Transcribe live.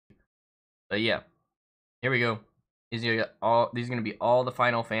But yeah, here we go. These are gonna be all the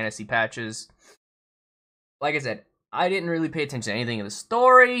Final Fantasy patches. Like I said, I didn't really pay attention to anything in the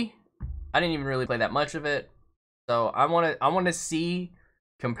story. I didn't even really play that much of it. So I wanna see,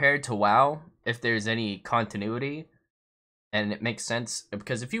 compared to WoW, if there's any continuity and it makes sense.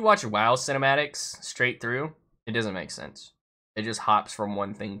 Because if you watch WoW cinematics straight through, it doesn't make sense. It just hops from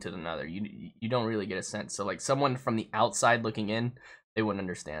one thing to another. You don't really get a sense. So like someone from the outside looking in, they wouldn't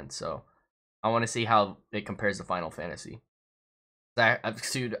understand. So I want to see how it compares to Final Fantasy.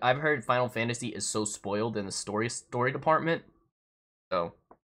 Dude, I've heard Final Fantasy is so spoiled in the story department. So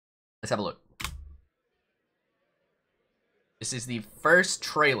let's have a look. This is the first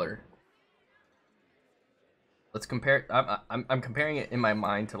trailer. Let's compare. I'm comparing it in my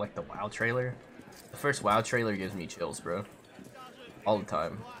mind to like the WoW trailer. The first WoW trailer gives me chills, bro. All the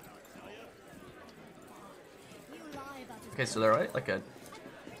time. Okay, so they're like a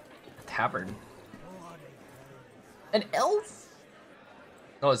tavern. An elf?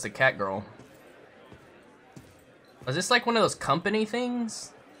 Oh, it's the cat girl. Was this like one of those company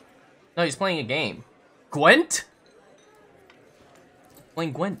things? No, he's playing a game. Gwent?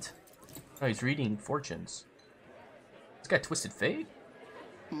 Playing Gwent. No, he's reading fortunes. This guy Twisted Fate?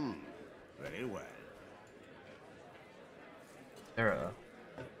 Very well. They're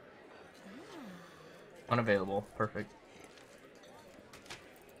unavailable. Perfect.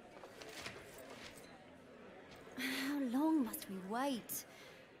 How long must we wait?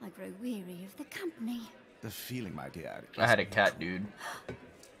 I grow weary of the company. The feeling, my dear. I had a cat, dude.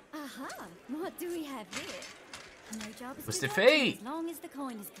 Aha! What do we have here? No job is Twisted too Fate! as long as the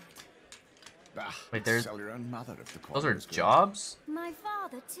coin is good. Bah, Wait, there's sell your own mother if the coin those are is good. jobs? My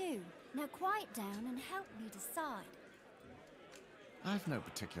father too. Now quiet down and help me decide. I've no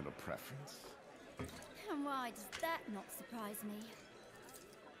particular preference. And why does that not surprise me?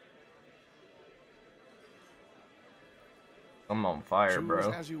 I'm on fire, Choose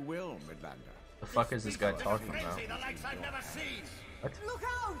bro. as you will, Midlander. The fuck is this guy talking about? What? Look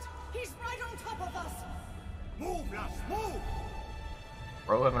out! He's right on top of us! Move, lass, move!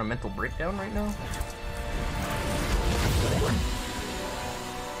 Bro having a mental breakdown right now?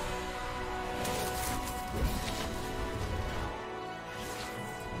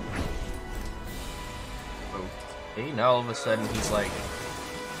 Okay, now all of a sudden he's like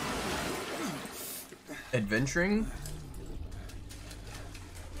adventuring.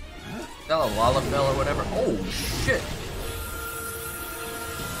 Is that a Lalafell or whatever? Oh shit!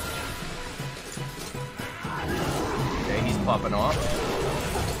 Okay, he's popping off.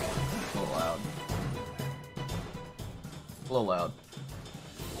 A little loud. A little loud.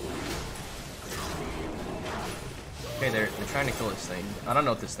 Okay, they're trying to kill this thing. I don't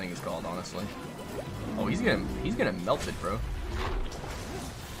know what this thing is called, honestly. Oh, he's gonna melt it, bro.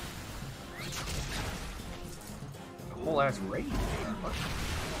 A whole ass raid. What?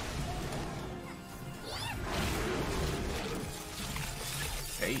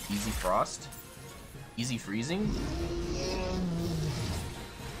 Okay, easy frost. Easy freezing.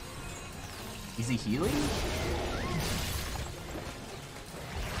 Easy healing.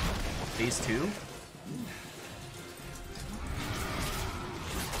 Phase 2.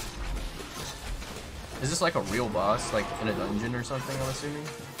 Is this like a real boss, like in a dungeon or something, I'm assuming?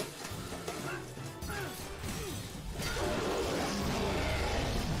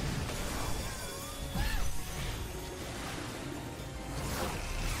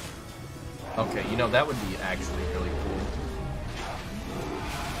 Okay, you know, that would be actually really cool.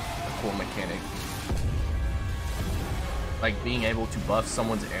 A cool mechanic. Like being able to buff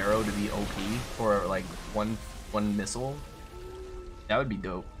someone's arrow to be OP for like one missile. That would be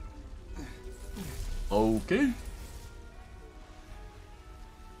dope. Okay.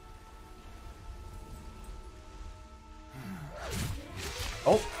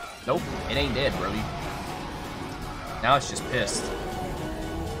 Oh, nope, it ain't dead, bro. Now it's just pissed.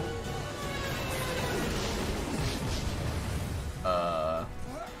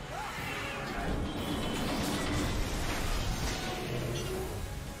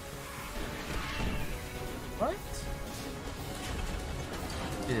 What?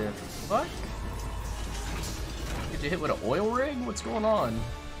 The fuck? Did you hit with an oil rig? What's going on?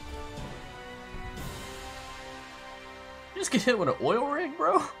 You just get hit with an oil rig,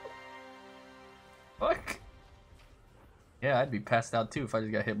 bro? Fuck. Yeah, I'd be passed out too if I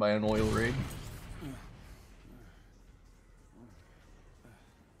just got hit by an oil rig.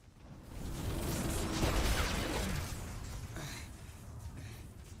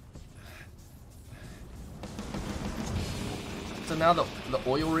 So now the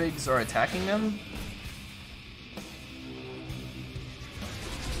oil rigs are attacking them?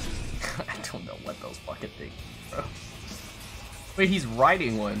 don't know what those fucking things are, bro. Wait, he's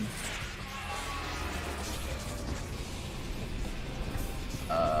riding one.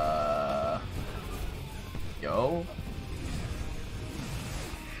 Yo.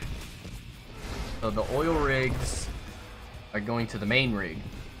 So the oil rigs are going to the main rig.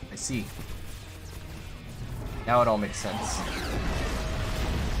 I see. Now it all makes sense.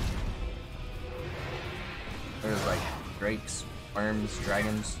 There's like drakes, worms,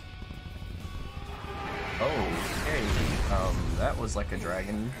 dragons. Oh, okay. That was like a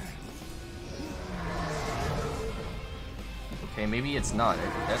dragon. Okay, maybe it's not.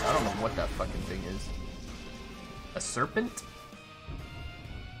 I don't know what that fucking thing is. A serpent?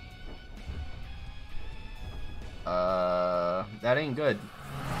 That ain't good.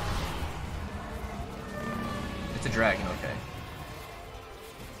 It's a dragon, okay.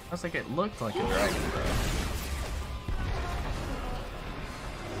 I was like, it looked like a dragon, bro.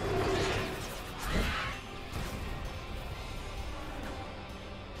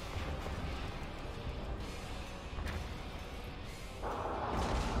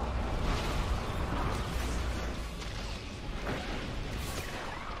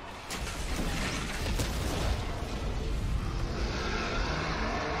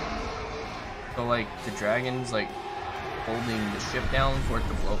 So like the dragon's like holding the ship down for it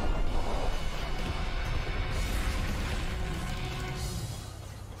to blow.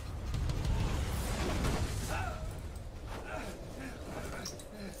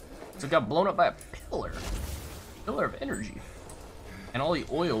 So it got blown up by a pillar of energy, and all the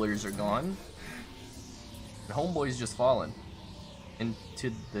oilers are gone. And homeboy's just fallen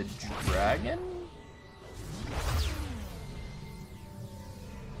into the dragon.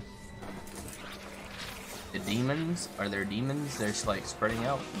 The demons? Are there demons? They're just like spreading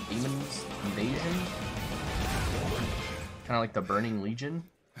out. Demons invasion? Kind of like the Burning Legion.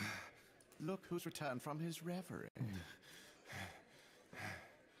 Look who's returned from his reverie.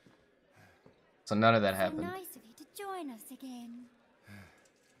 So none of that happened. So nice of you to join us again.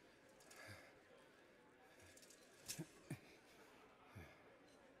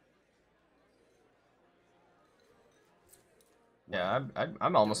 Yeah,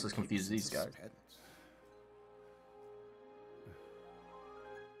 I'm almost as confused as these guys.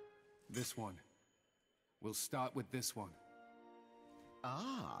 This one. We'll start with this one.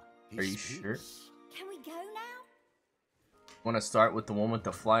 Ah, Are you sure? Can we go now? Want to start with the one with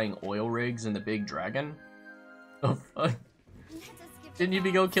the flying oil rigs and the big dragon? Oh fuck! Let us give Didn't you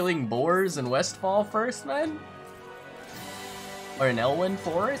be go killing boars in Westfall first, man? Or in Elwyn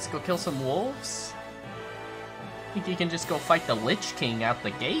Forest? Go kill some wolves? Think you can just go fight the Lich King out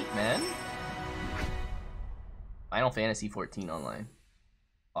the gate, man? Final Fantasy 14 online.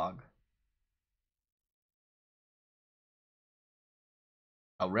 Fog.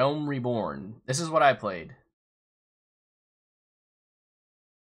 A Realm Reborn. This is what I played.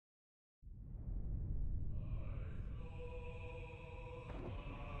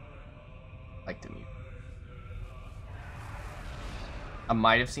 Like the mute. I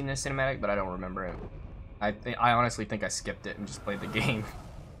might have seen this cinematic, but I don't remember it. I honestly think I skipped it and just played the game.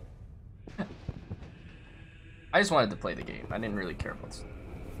 I just wanted to play the game. I didn't really care about it.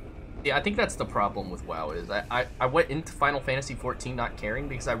 Yeah, I think that's the problem with WoW is I went into Final Fantasy 14 not caring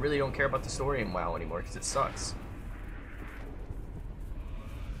because I really don't care about the story in WoW anymore because it sucks.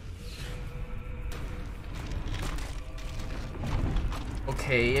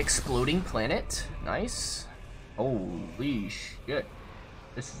 Okay, exploding planet. Nice. Holy shit.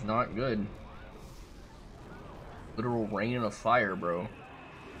 This is not good. Literal rain of fire, bro.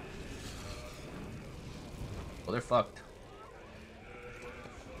 Oh, they're fucked.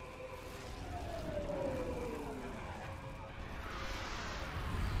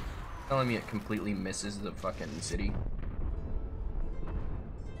 Telling me it completely misses the fucking city.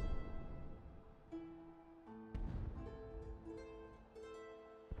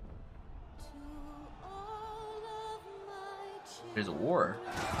 There's a war.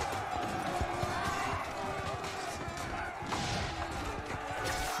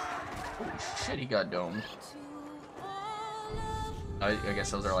 Holy shit, he got domed. I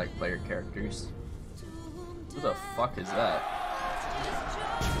guess those are like player characters. Who the fuck is that?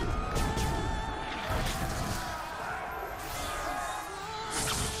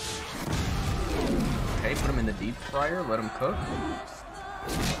 Okay, put him in the deep fryer, let him cook.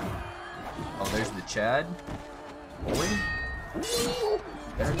 Oh, there's the Chad. Boy.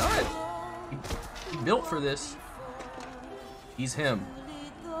 Better not. He built for this. He's him.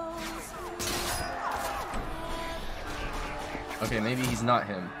 Okay, maybe he's not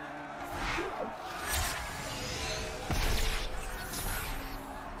him.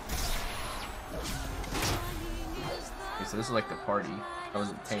 so this is like the party. That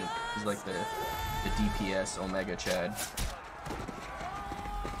was a tank. He's like the DPS Omega Chad.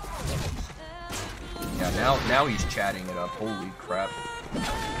 Yeah, now he's chatting it up. Holy crap. Him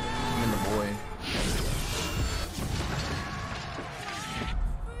and the boy.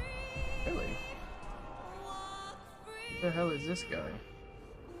 Really? What the hell is this guy?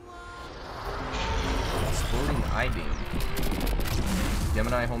 Exploding I-beam.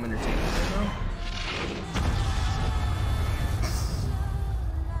 Gemini Home Entertainment right now?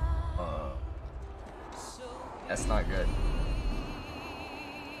 That's not good.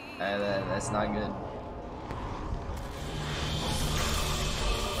 That's not good.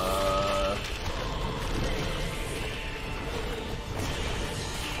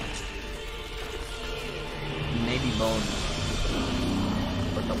 Maybe bone.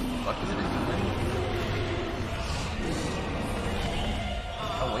 What the fuck is it doing?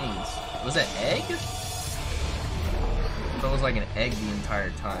 Oh, wings. Was that egg? That was like an egg the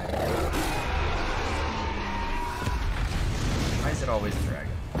entire time. Why is it always a dragon?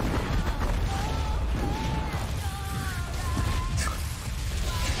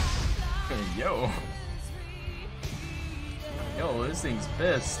 Yo. Yo, this thing's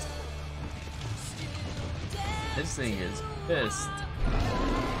pissed. This thing is pissed.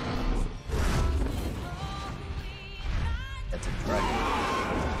 That's a dragon.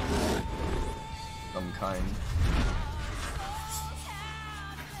 Some kind.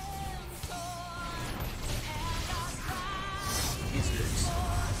 Jesus.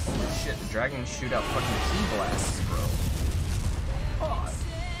 Holy shit, the dragons shoot out fucking key blasts, bro. God.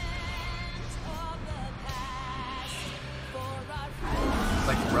 It's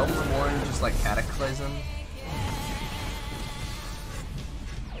like Realm Reborn, just like Cataclysm.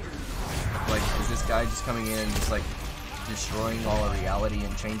 Like, is this guy just coming in and just like destroying all of reality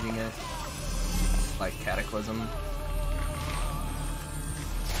and changing it? Like Cataclysm.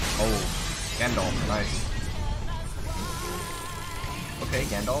 Oh, Gandalf, nice. Okay,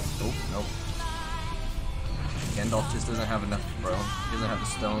 Gandalf. Oh, nope. Gandalf just doesn't have enough, bro. He doesn't have the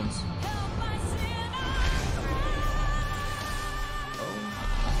stones.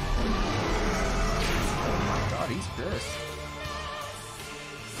 Oh my god, he's pissed.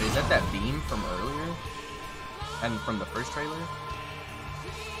 Wait, is that that beam from earlier? And from the first trailer?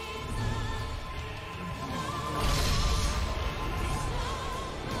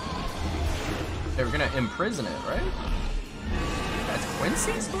 They were gonna imprison it, right? That's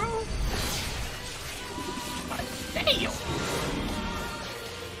Quincy's, bro? God damn!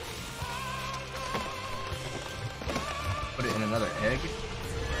 Put it in another egg?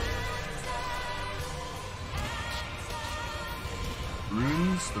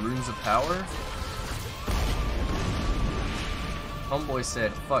 Runes? The runes of power? Homeboy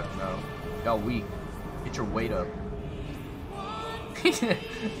said, fuck no. Y'all weak. Get your weight up.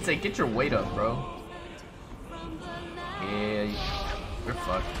 Say, get your weight up, bro. Yeah, you're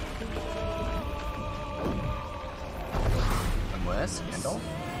fucked. Unless, Gandalf?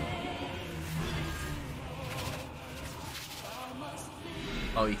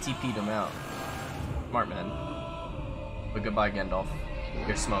 Oh, he TP'd him out. Smart man. But goodbye, Gandalf.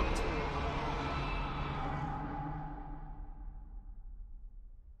 You're smoked.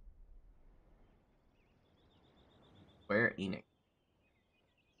 Where Enoch?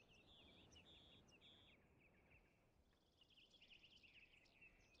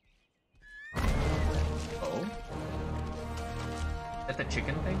 Oh? Is that the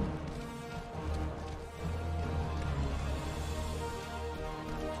chicken thing?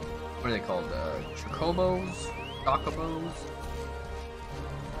 What are they called? Chocobos? Chocobos?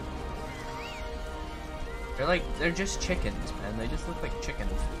 They're just chickens, man. They just look like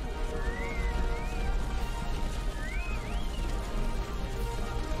chickens.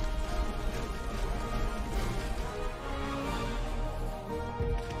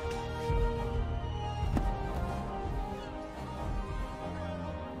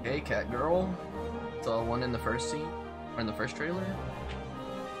 Hey, cat girl. Saw one in the first scene, or in the first trailer.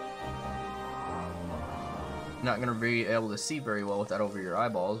 Not gonna be able to see very well with that over your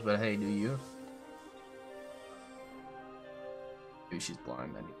eyeballs, but hey, do you? Maybe she's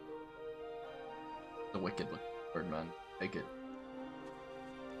blind. I need the wicked word, man. Take it.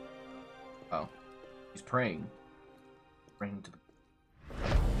 Oh, he's praying. Praying to the.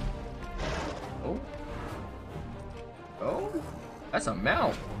 Oh. Oh, that's a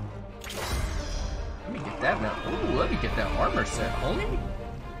mount. Let me get that mount. Ooh, let me get that armor set, homie.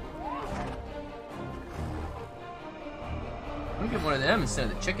 Let me get one of them instead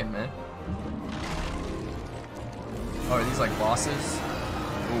of the chicken, man. Oh, are these like bosses?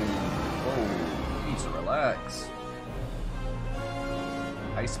 Oh, oh, need to relax.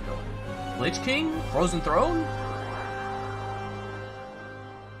 Ice Pillar. Lich King? Frozen Throne?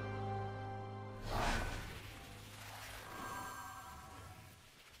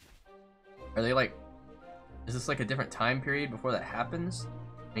 Are they like... Is this like a different time period before that happens?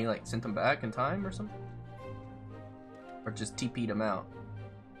 And he like sent them back in time or something? Or just TP'd them out?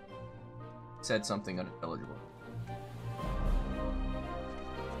 Said something unintelligible.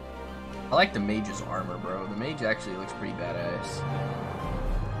 I like the mage's armor, bro. The mage actually looks pretty badass.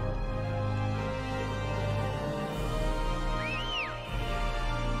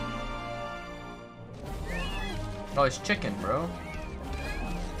 Oh, it's chicken, bro.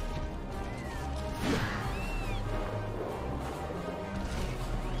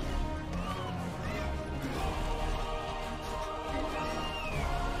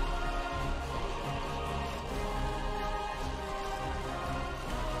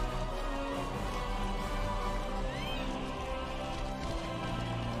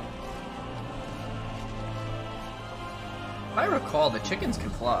 If I recall, the chickens can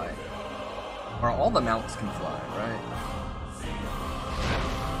fly. Or all the mounts can fly, right?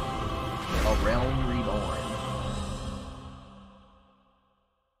 A realm reborn.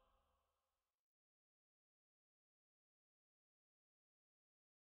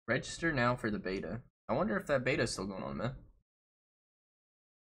 Register now for the beta. I wonder if that beta is still going on, man.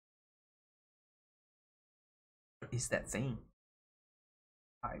 What is that thing?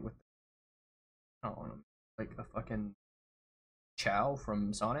 Hi, what the... I don't know. Like a fucking... Chow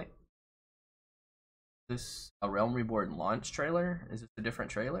from Sonic? Is this a Realm Reborn launch trailer? Is this a different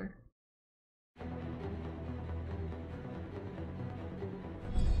trailer?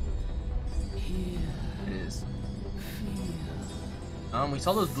 It is. We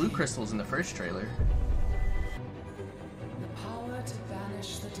saw those blue crystals in the first trailer. The power to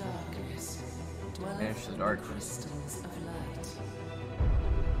banish the darkness. Banish the darkness. Crystals of light.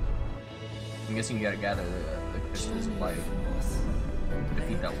 I'm guessing you gotta gather the crystals of light.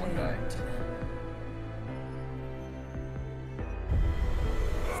 Defeat that one guy.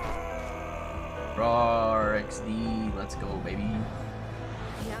 Roar XD, let's go, baby.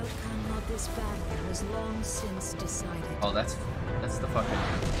 The outcome of this battle has long since decided. Oh, that's the fucking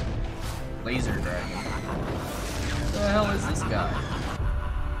laser dragon. What the hell is this guy?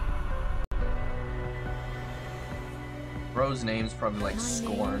 Bro's name's probably like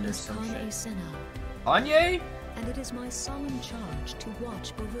Scorn or some shit. Anye? And it is my solemn charge to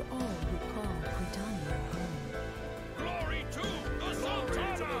watch over all who call Britannia home. Glory to the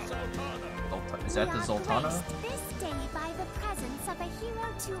Sultana! Is that the Zoltana? Blessed this day by the presence of a hero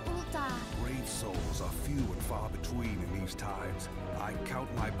to Uldar. Brave souls are few and far between in these times. I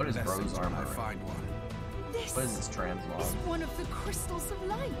count my What is blessings Bro's when I armor? find one. This What is this translog? is one of the crystals of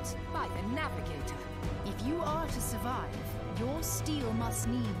light by a navigator. If you are to survive, your steel must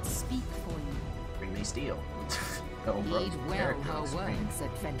needs speak for you. Bring me steel. Oh, Bro's Heed well character her on screen. words,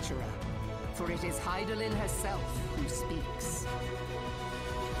 adventurer, for it is Hydaelyn herself who speaks.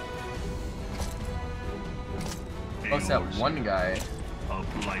 Oh, it's that one guy. A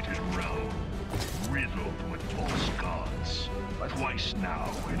blighted realm, riddled with false gods. Twice now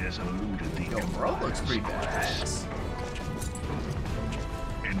it has eluded the Yo, Bro looks Empire's pretty grasp. badass.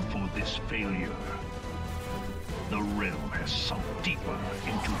 And for this failure, the realm has sunk deeper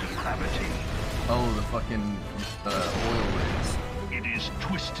into depravity. Oh, the fucking oil rigs. It is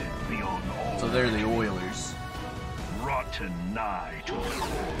twisted beyond all. So they're the Oilers. Rotten nigh to the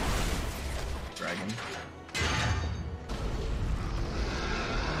core. Dragon.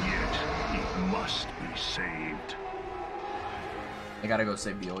 Yet it must be saved. I gotta go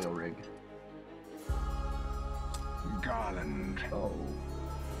save the oil rig. Garland, Oh.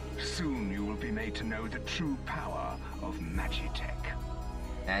 soon you will be made to know the true power of Magitech.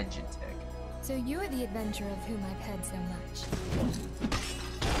 Agitech. So you're the adventurer of whom I've heard so much.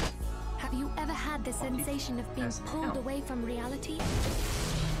 Have you ever had the sensation of being pulled away from reality?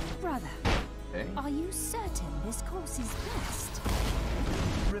 Brother, Okay. are you certain this course is best?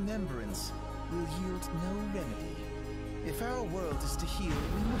 Remembrance will yield no remedy. If our world is to heal,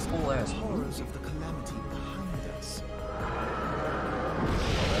 we must Whole put ass the horrors of the calamity behind us. Oh,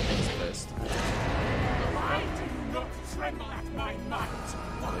 that thing's pissed. I do not tremble at my might.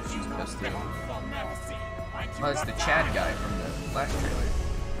 Oh, she's pissed too. For mercy, I do Oh, that's not the Chad guy from the last trailer.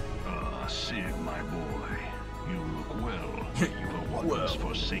 Ah, Sid, my boy, you look well. You For look one well. was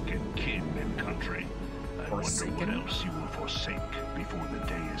forsaken kin and country. I Forsaken? wonder what else you will forsake before the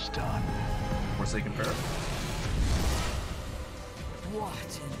day is done. Forsaken Pharaoh.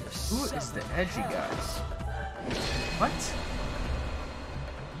 What in the Who is the edgy guy? What?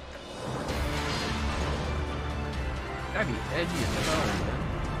 Gotta be edgy as hell, man.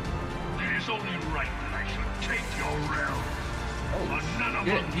 is only right that I should take your realm. Oh, But none among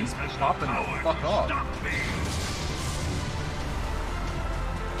shit, you he's has the popping the power fuck to off. stop me.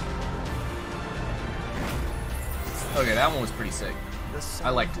 Okay, that one was pretty sick. I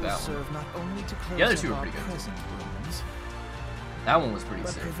liked that one. Serve not only to close The other two up were our pretty good. present wounds, That one was pretty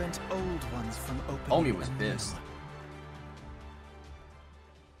but sick. prevent old ones from opening. Homie was anew. pissed.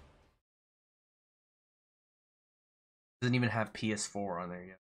 Doesn't even have PS4 on there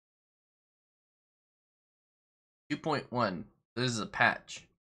yet. 2.1. This is a patch.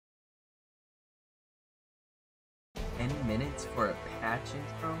 10 minutes for a patch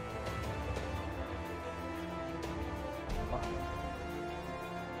intro? Wow.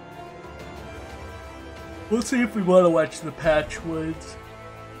 We'll see if we want to watch the patch ones.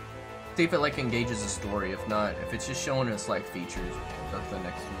 See if it like engages the story. If not, if it's just showing us like features, that's the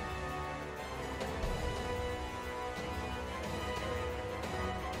next one.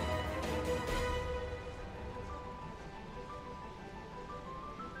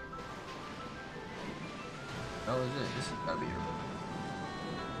 Oh, is it? This has gotta be it.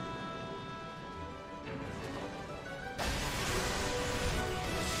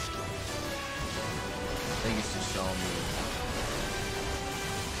 I think it's just showing me.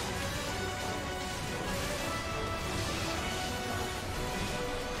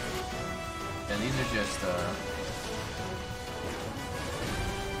 Yeah, these are just,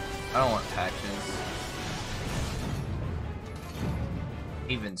 I don't want patches.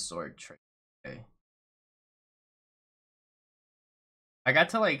 Even sword trick. Okay. I got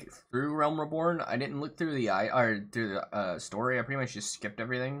to like through Realm Reborn. I didn't look through the story. I pretty much just skipped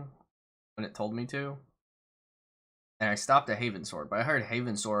everything when it told me to. And I stopped at Haven Sword, but I heard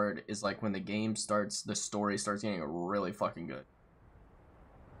Haven Sword is like when the game starts, the story starts getting really fucking good.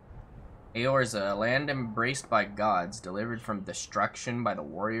 Aeor is a land embraced by gods, delivered from destruction by the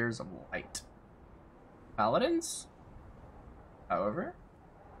warriors of light. Paladins? However?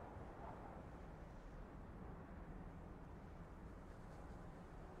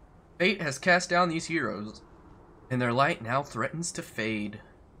 Fate has cast down these heroes, and their light now threatens to fade.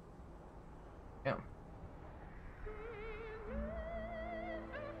 Yeah.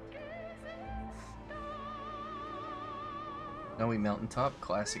 Snowy mountaintop,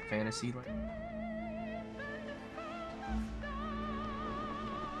 classic fantasy. Is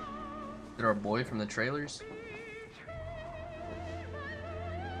it our boy from the trailers?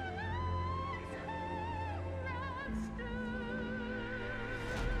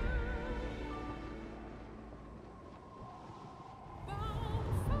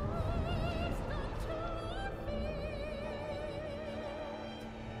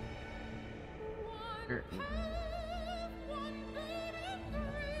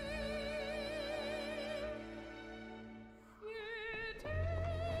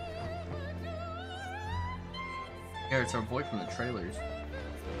 Yeah, it's our boy from the trailers.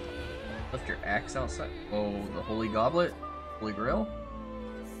 Left your axe outside. Oh, the Holy Goblet? Holy Grail?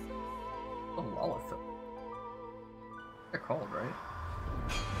 Oh, Lolith. They're called, right?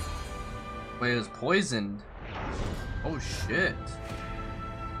 Wait, it was poisoned. Oh, shit.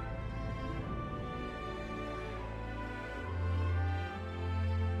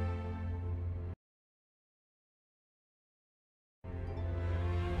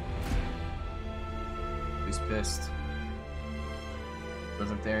 He's pissed.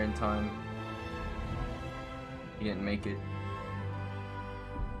 Wasn't there in time. He didn't make it.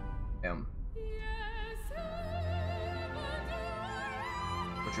 Damn.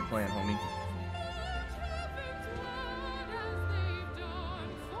 What's your plan, homie?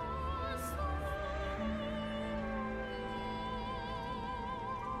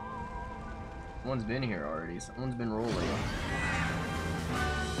 Someone's been here already. Someone's been rolling.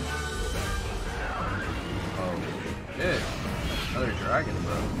 Oh, shit. Another dragon,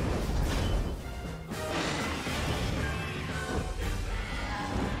 bro.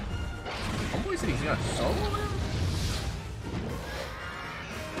 Homeboy said he's gonna solo him?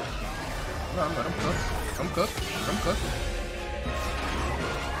 No, let him cook. Let him cook. Let him cook.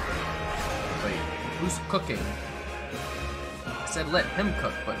 Wait, who's cooking? I said let him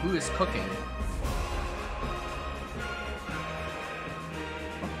cook, but who is cooking?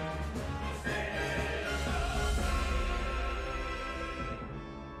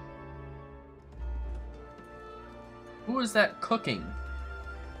 Who is that cooking?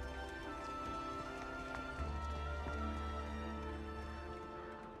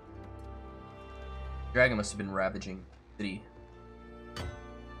 Dragon must have been ravaging the city.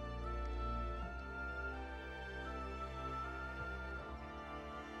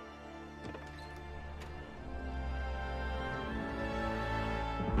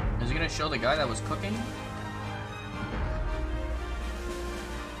 Is he gonna show the guy that was cooking?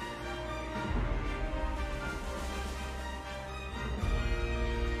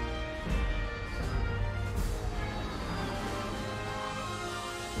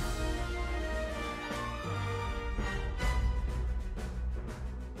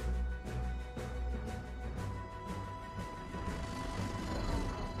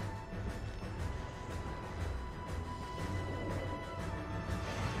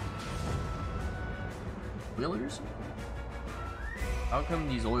 Wheelers? How come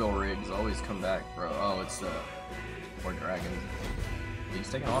these oil rigs always come back, bro? Oh, it's more dragons. He's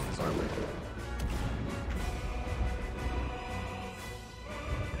taking off his armor.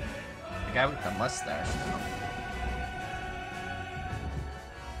 The guy with the mustache now.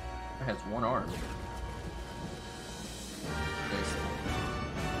 He has one arm.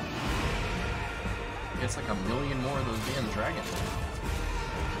 It's like a million more of those damn dragons.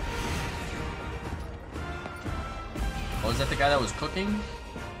 Oh, is that the guy that was cooking?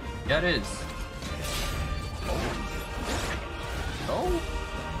 Yeah, it is. Oh. Oh.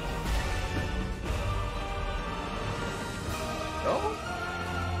 Oh.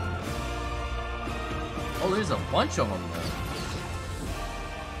 Oh, there's a bunch of them though.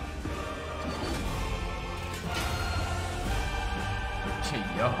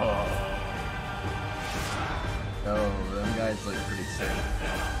 Yo. Yo, them guys look pretty sick.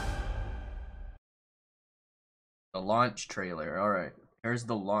 The launch trailer. Alright. Here's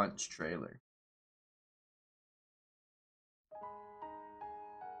the launch trailer.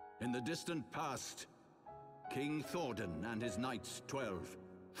 In the distant past, King Thordan and his knights 12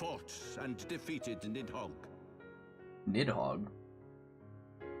 fought and defeated Nidhogg. Nidhogg?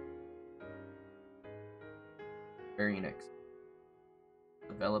 Very next.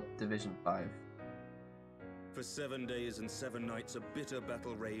 Developed Division 5. For 7 days and 7 nights, a bitter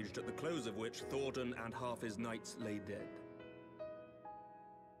battle raged, at the close of which Thordan and half his knights lay dead.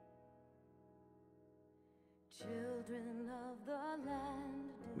 Children of the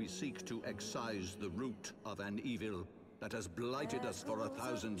land, We seek to excise the root of an evil that has blighted us for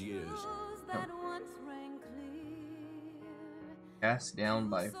 1,000 years. that once rang clear, Cast down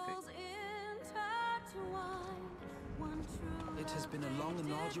by fate. souls intertwined, one true It has been a long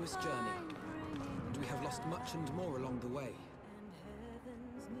and arduous journey, and we have lost much and more along the way.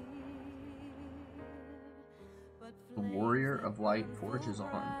 The Warrior of Light forges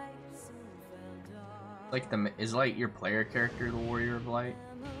on. Like is Light your player character, the Warrior of Light?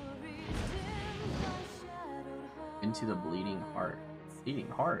 Into the bleeding heart. Bleeding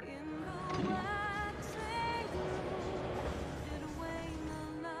heart. Bleeding.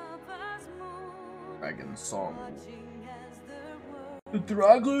 Dragon song. The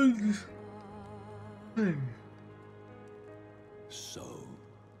dragons. So,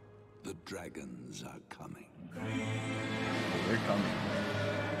 the dragons are coming. They're coming.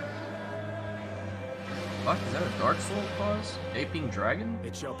 Fuck, is that a Dark Soul clause? Gaping Dragon?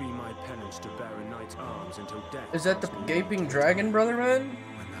 It shall be my penance to bear a knight's arms until death. Is that the Gaping Dragon, brother man?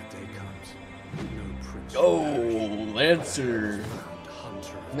 When that day comes, no prince. Oh, Lancer.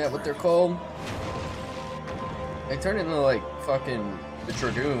 Isn't that what they're called? They turn into like fucking the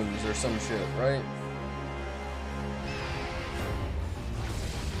Dragoons or some shit, right?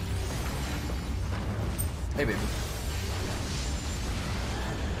 Hey, baby.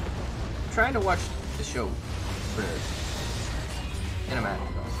 I'm trying to watch the show for cinematic.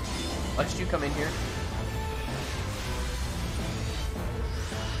 Why did you come in here?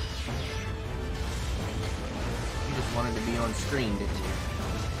 You just wanted to be on screen, didn't you?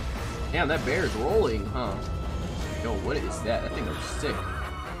 Damn, that bear's rolling, huh? Yo, what is that? That thing looks sick.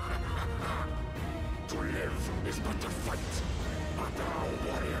 To live is but to fight, but thou,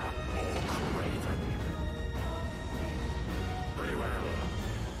 warrior, or craven. Very well.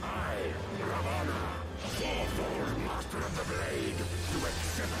 I, Ravana, fourfold master of the blade, to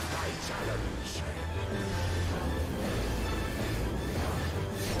accept thy challenge.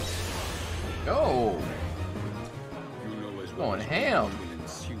 Yo! You know as Going as ham. what will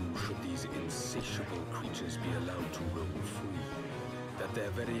ensue should these insatiable creatures be allowed to roam free. That their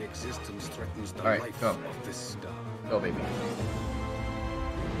very existence threatens the Alright, life go. of this star. Go, baby.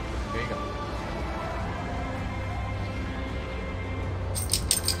 There you go.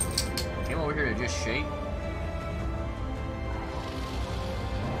 Came over here to just shake.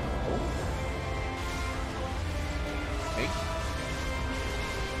 Oh. Shake.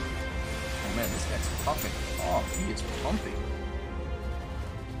 Oh man, this guy's pumping off. He is pumping.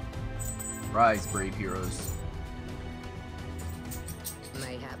 Rise, brave heroes.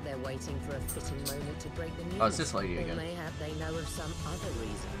 Mayhap they're waiting for a fitting moment to break the news. Oh, it's this lady or again. mayhap they know of some other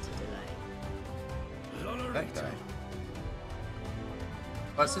reason to delay. That guy.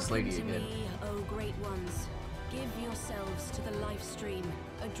 Oh, it's this lady Welcome to again. me, O great ones. Give yourselves to the life stream,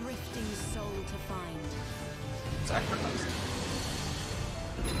 a drifting soul to find. Sacrifice.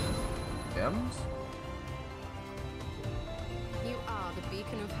 Gems? You are the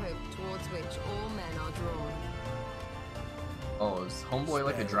beacon of hope towards which all men are drawn. Oh, is Homeboy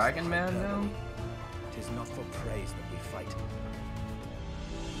like a dragon man now? Tis not for praise that we fight.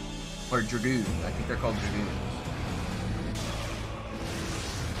 Or dragoon. I think they're called dragoons.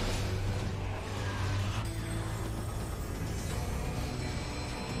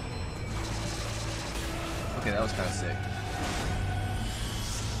 Okay, that was kind of sick.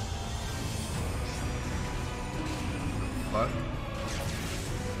 Fuck.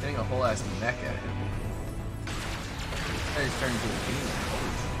 Getting a whole ass neck at him. That just turned into a demon.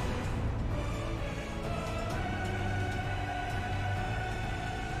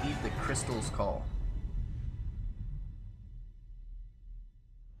 Heed the crystal's call.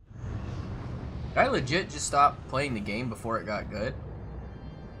 Did I legit just stop playing the game before it got good?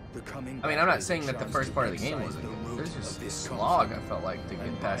 I mean, I'm not saying that the first part of the game wasn't good. There's just a slog, I felt like, to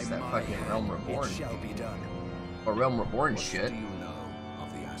get past that fucking Realm Reborn. Or Realm Reborn shit. What do you know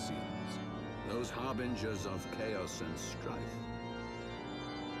of the Ascians? Those harbingers of chaos and strife.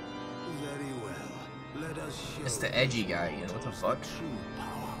 Very well. Let us show It's the edgy guy again, what the fuck? true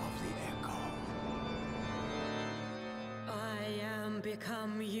power of the echo. I am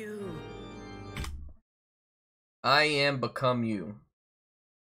become you. I am become you.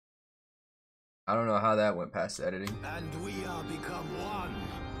 I don't know how that went past editing. And we are become one.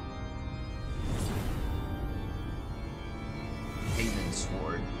 Haven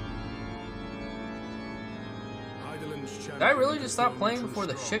Sword. Did I really just stop playing before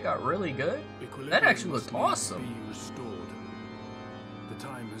the shit got really good? That actually looked awesome. The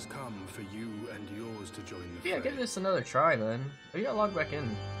time has come for you and yours to join the Yeah, give this another try, man. Maybe I'll log back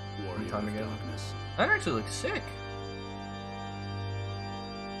in some time ago. That actually looks sick.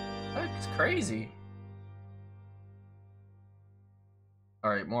 That's crazy.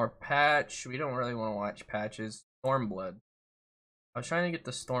 Alright, more patch. We don't really want to watch patches. Stormblood. I was trying to get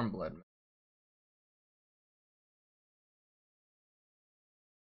the Stormblood.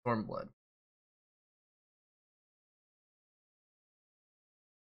 Stormblood.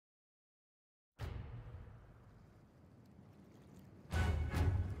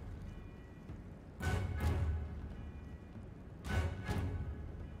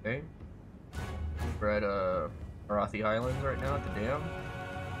 Okay. We're at Marathi Islands right now at the dam.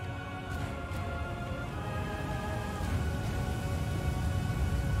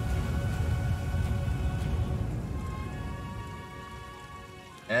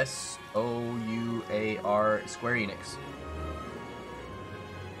 SOUAR Square Enix.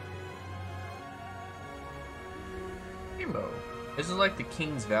 Rainbow. This is like the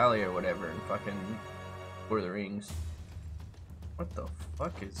King's Valley or whatever in fucking Lord of the Rings. What the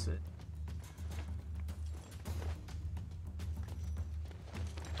fuck is it?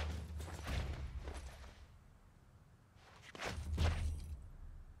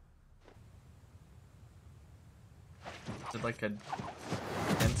 Is it like a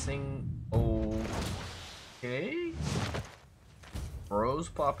dancing? Okay. Rose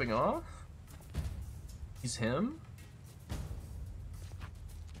popping off? He's him?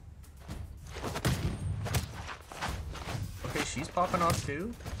 Okay, she's popping off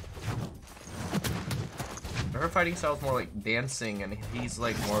too? Her fighting style is more like dancing, and he's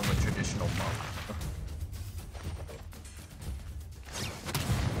like more of a traditional monk.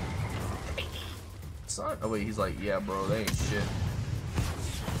 Son, oh wait, he's like, yeah, bro, they ain't shit.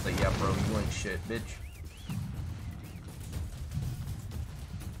 It's like, yeah, bro, you ain't shit, bitch.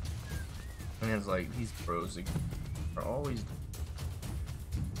 And it's like, these bros are always.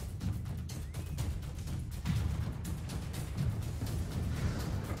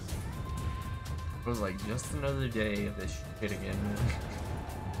 It was like, just another day of this shit again.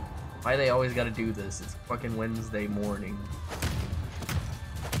 Why they always gotta do this? It's fucking Wednesday morning.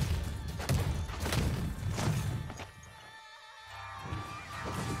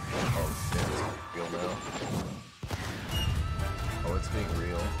 Oh shit, it's real now. Oh, it's being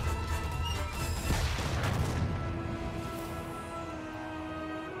real.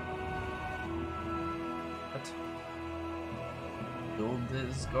 What? Build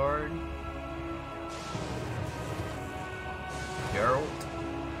his guard? Geralt?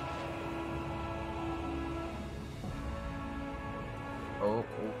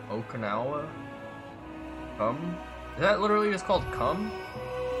 Okinawa? Is that literally just called cum?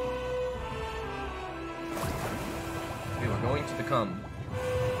 Okay, we're going to the cum.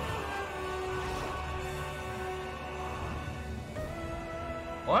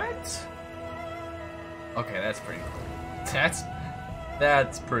 What? Okay, that's pretty cool.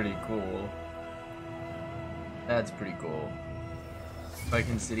 That's pretty cool. That's pretty cool.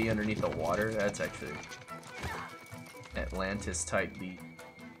 Viking city underneath the water. That's actually Atlantis type beat.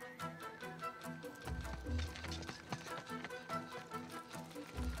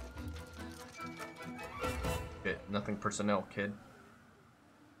 Shit, nothing personnel, kid.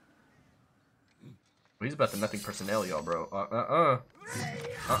 He's about to nothing personnel, y'all, bro.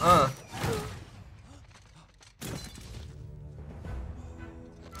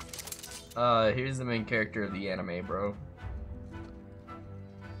 Here's the main character of the anime, bro.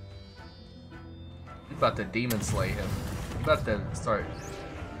 He's about to demon slay him. He's about to start.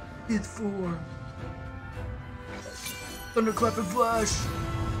 It's 4. Thunderclap and flash.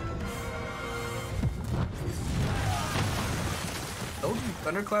 Told you,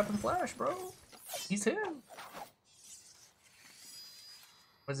 thunderclap and flash, bro. He's him.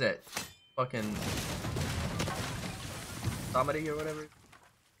 What's that? Fucking comedy or whatever.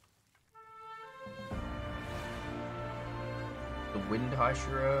 The Wind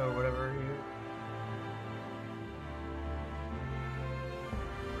Hashira or whatever.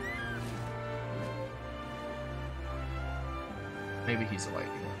 Maybe he's a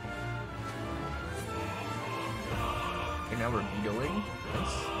lightning one. Okay, now we're vetoing.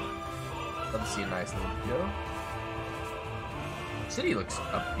 Nice. Love to see a nice little veto. City looks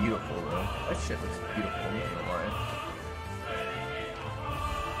beautiful though. That shit looks beautiful, I'm not gonna lie.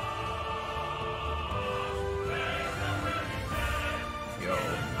 Yo,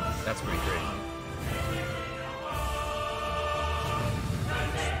 that's pretty crazy.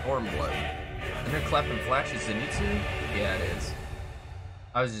 Stormblood. And they're clapping flashes Zenitsu? Yeah, it is.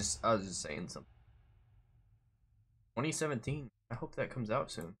 I was just saying something. 2017. I hope that comes out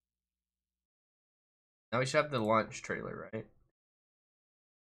soon. Now we should have the launch trailer, right?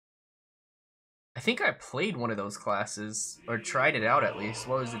 I think I played one of those classes, or tried it out at least.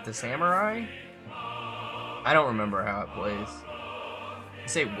 What was it, the Samurai? I don't remember how it plays. You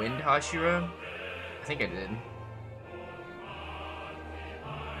say Wind Hashira? I think I did.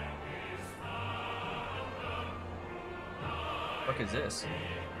 What the fuck is this?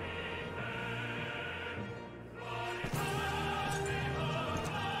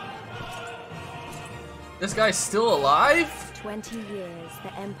 This guy's still alive? 20 years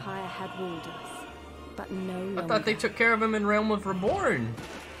the Empire had ruled us, but no longer. I thought they took care of him in Realm of Reborn.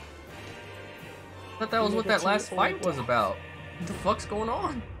 I thought that was what that last fight was about. What the fuck's going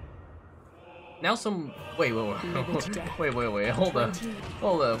on? Now some... Wait, hold up.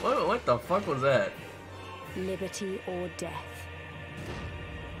 What the fuck was that? Liberty or death.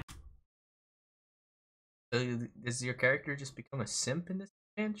 Does your character just become a simp in this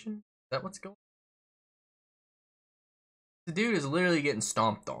expansion? Is that what's going on? The dude is literally getting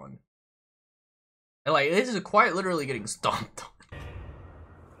stomped on. And like, this is quite literally getting stomped on.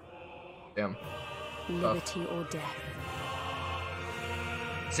 Damn. Liberty or death.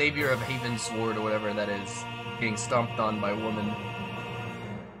 Savior of Haven Sword or whatever that is. Getting stomped on by a woman.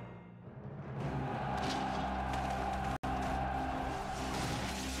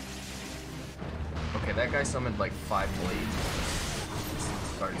 Okay, that guy summoned like 5 blades.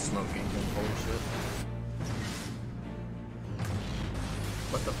 Started smoking and holy shit.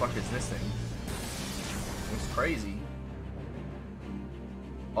 What the fuck is this thing? It's crazy.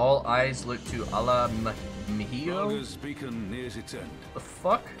 All eyes look to Mexico? The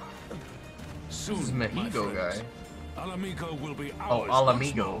fuck? This is Mexico guy. Alamigo will be ours. Oh,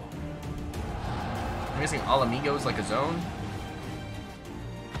 Alamigo. I'm guessing Alamigo is like a zone?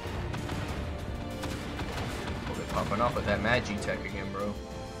 Oh, they're popping off with that Magi tech again, bro.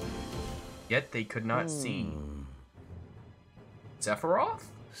 Yet they could not see. Sephiroth?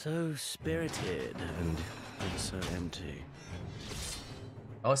 So spirited and so empty.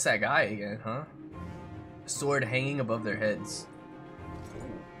 Oh, it's that guy again, huh? Sword hanging above their heads.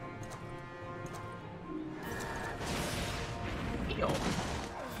 Yo.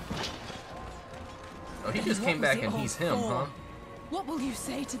 Oh, he just came back and he's him, huh? What will you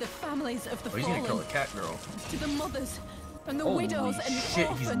say to the families of the fallen? He's gonna kill a cat girl. To the mothers and the widows and the shit,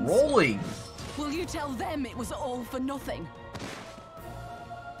 orphans? He's rolling! Will you tell them it was all for nothing?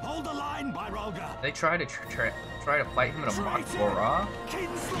 Hold the line, Byroga. They try to fight him in a Mak'gora?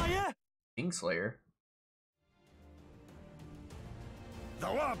 Kingslayer? Kingslayer?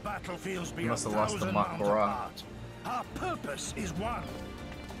 Though our battlefields be He must have lost the Mak'gora. Our purpose is one.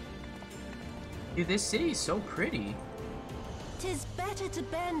 Dude, this city is so pretty. 'Tis better to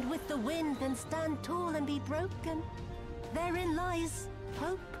bend with the wind than stand tall and be broken. Therein lies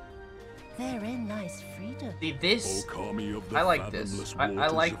hope. Therein lies freedom. See, this, I like this. I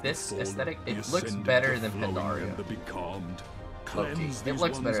like this aesthetic. It looks better than Pandaria. Okay, it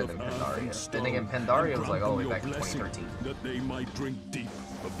looks better than Pandaria. Then again, Pandaria was like all the way back in 2013. That they might drink deep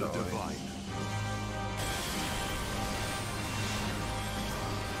of the divine.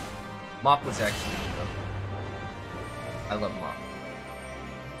 Mop was actually good, though. I love Mop.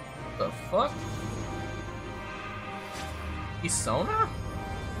 The fuck? Isona?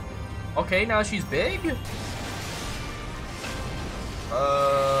 Okay, now she's big?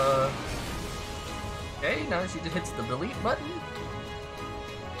 Okay, now she just hits the delete button.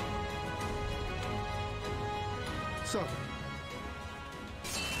 So,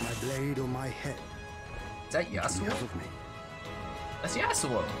 my blade or my head? Is that Yasuo? That's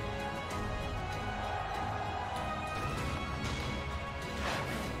Yasuo.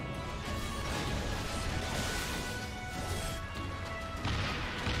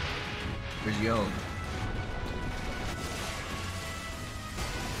 Where's Yon?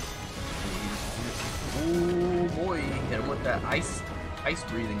 Oh boy, hit him with that ice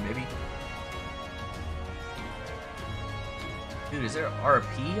breathing, baby. Dude, is there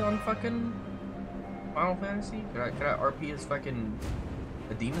RP on fucking Final Fantasy? Could I RP as fucking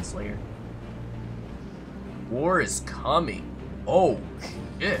a Demon Slayer? War is coming. Oh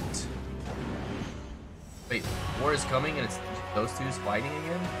shit. Wait, war is coming and it's those two's fighting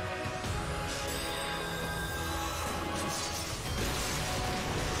again?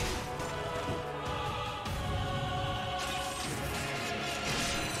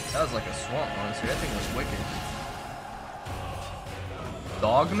 That was like a swamp monster. That thing was wicked.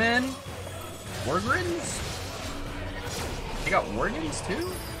 Dogmen? Wargrins? They got Wargans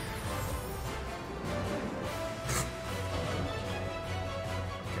too?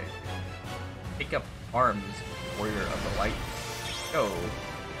 Okay. Pick up arms, warrior of the light. Yo.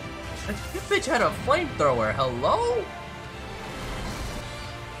 This bitch had a flamethrower. Hello?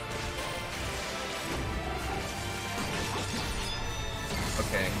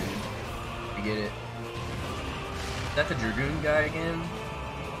 Okay, you get it. Is that the Dragoon guy again?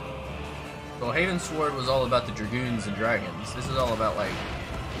 Well, Haven's Sword was all about the Dragoons and Dragons. This is all about, like,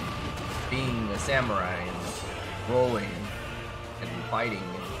 being a samurai and rolling and fighting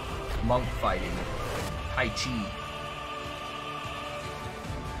and monk fighting and Tai Chi.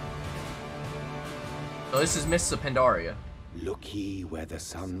 So this is Mists of Pandaria. Look ye where the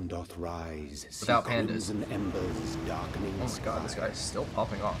sun doth rise. Without pandas. And embers darkening. Oh my god, this guy's still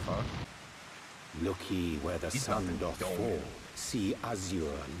popping off, huh? Look ye where the sun doth fall. See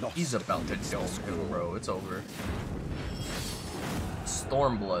azure lost. He's about to dome him, bro. It's over.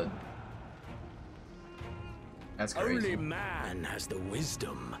 Stormblood. That's crazy. Only man has the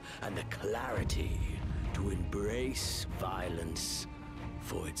wisdom and the clarity to embrace violence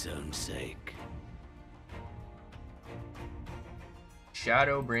for its own sake.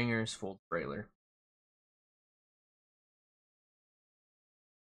 Shadowbringers full trailer.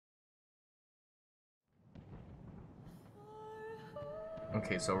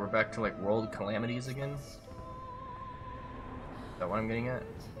 Okay, so we're back to like world calamities again. Is that what I'm getting at?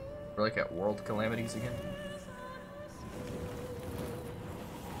 We're like at world calamities again.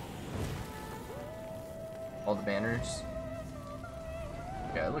 All the banners.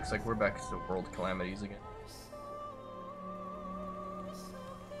 Yeah, it looks like we're back to world calamities again.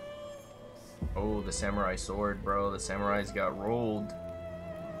 Oh, the samurai sword, bro. The samurais got rolled.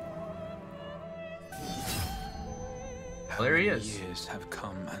 Oh, there he is. Years have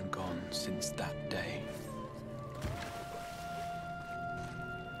come and gone since that day.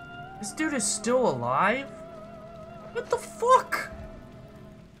 This dude is still alive? What the fuck?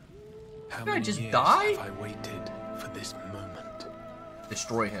 How Did I many just years die? have I waited for this moment?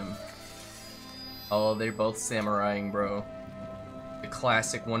 Destroy him. Oh, they're both samuraiing, bro. The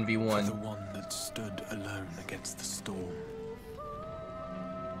classic 1v1. For the one that stood alone against the storm.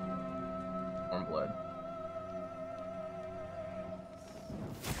 Stormblood.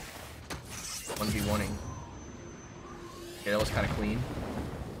 1v1ing. Okay, that was kind of clean.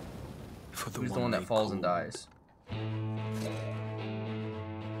 Who's the one that falls and dies?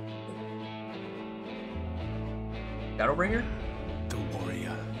 Shadowbringer? The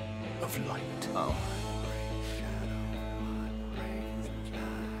warrior of light. Oh.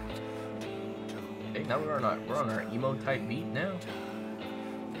 Hey, now we're on our emo type beat now.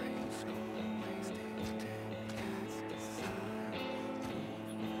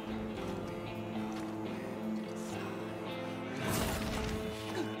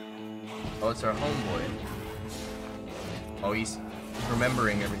 Oh, it's our homeboy. Oh, he's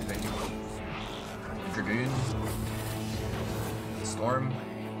remembering everything. Dragoon. Storm.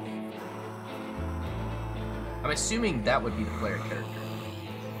 I'm assuming that would be the player character.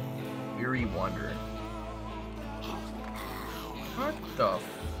 Weary Wanderer. What the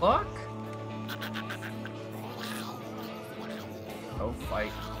fuck? No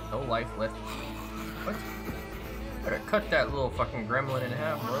fight. No life left. What? Better cut that little fucking gremlin in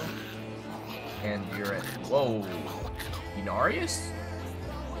half, bro. And you're at. Whoa. Inarius?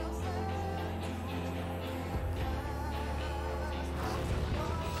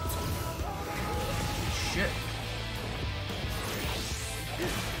 Shit.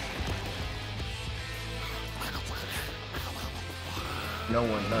 No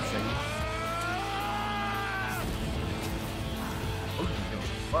one, nothing. Oh,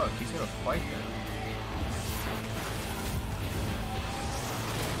 fuck, he's gonna fight them.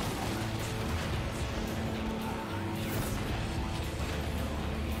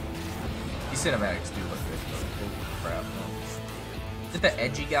 These cinematics do look good, though. Holy crap, man. Is it the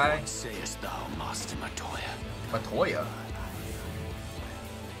edgy guy? What sayest thou, Master Matoya? Matoya?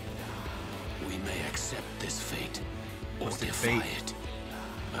 We may accept this fate, or What's the defy fate? it,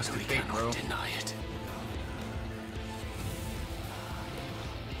 What's but the we fate, cannot bro? deny it.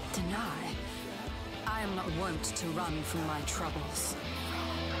 Deny? I am not wont to run from my troubles.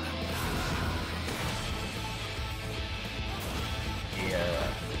 Yeah,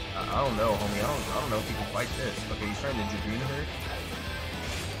 I don't know, homie. I don't know if you can fight this. Okay, he's trying to Dragoon her.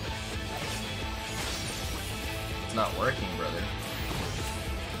 It's not working, brother.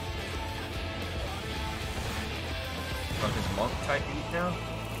 Fuck, his monk type beat now?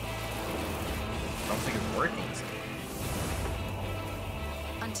 I don't think it's working.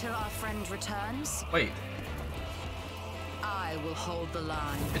 Until our friend returns, Wait, I will hold the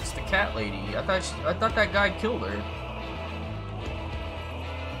line. it's the cat lady. I thought that guy killed her.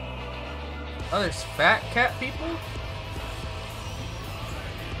 Oh, there's fat cat people?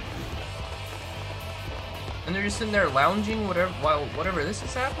 And they're just sitting there lounging while whatever this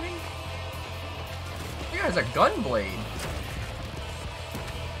is happening? You guys a gun blade.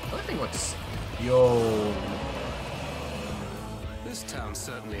 That thing looks... Yo. This town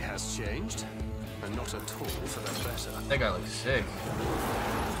certainly has changed, and not at all for the better. That guy looks sick.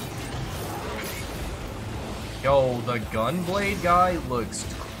 Yo, the gunblade guy looks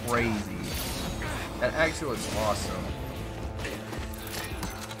crazy. That actually looks awesome.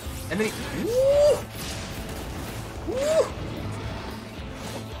 And then he... Woo! Woo!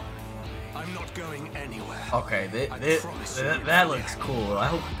 I'm not going anywhere. Okay, that looks cool.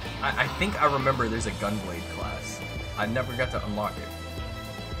 I think I remember there's a gunblade class. I never got to unlock it.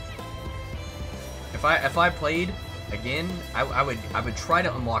 If I played again, I would try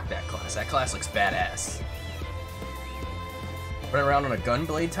to unlock that class. That class looks badass. Running around on a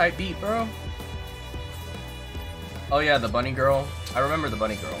gunblade type beat, bro. Oh yeah, the bunny girl. I remember the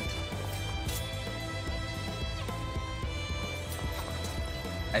bunny girl.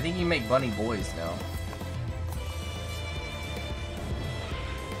 I think you make bunny boys now.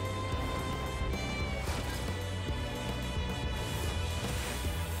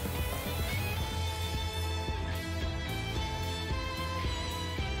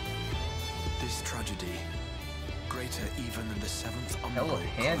 This tragedy, greater even than the seventh Hell umbral of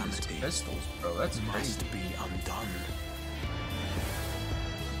hand calamity, pistols, bro. That's must crazy. be undone.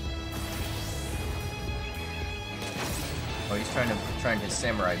 Oh, he's trying his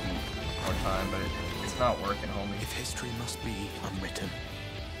samurai beat more time, but it's not working, homie. If history must be unwritten,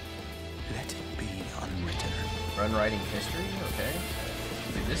 let it be unwritten. Run writing history? Okay.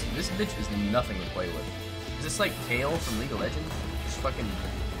 Dude, this bitch is nothing to play with. Is this like Kale from League of Legends? Just fucking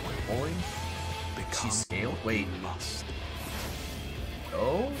bowling? She's scaled? Wait. Must.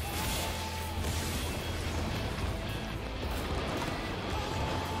 Oh?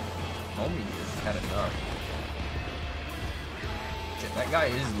 Homie has had enough. Shit, that guy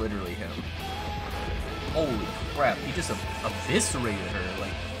is literally him. Holy crap, he just eviscerated her,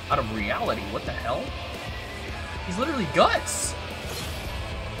 like, out of reality. What the hell? He's literally guts!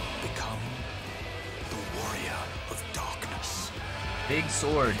 Become the warrior of darkness. Big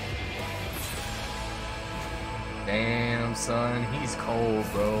sword. Damn, son, he's cold,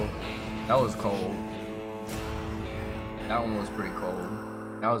 bro. That was cold. That one was pretty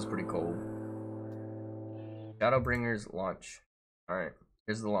cold. That was pretty cold. Shadowbringers launch. Alright,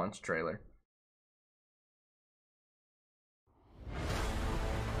 here's the launch trailer.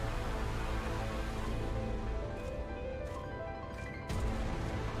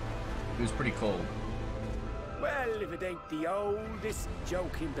 It was pretty cold. Well, if it ain't the oldest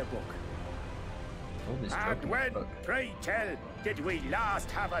joke in the book. And when, pray tell, did we last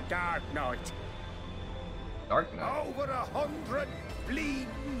have a dark night? Dark night? Over 100 bleeding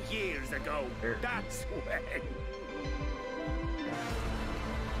years ago. That's when.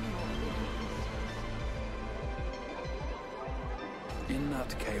 In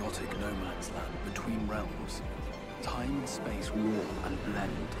that chaotic no man's land between realms, time and space warm and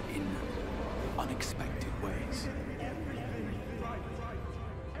blend in unexpected ways.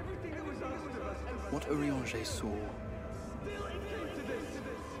 What Urianger saw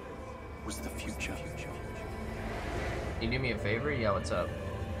was the future. Can you do me a favor? Yeah, what's up?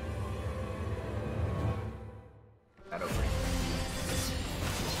 That over.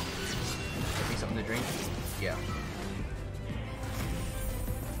 Give me something to drink? Yeah.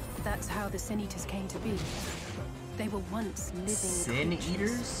 That's how the Sin Eaters came to be. They were once living Sin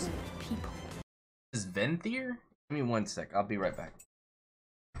Eaters? People. Is Venthyr? Give me 1 sec. I'll be right back.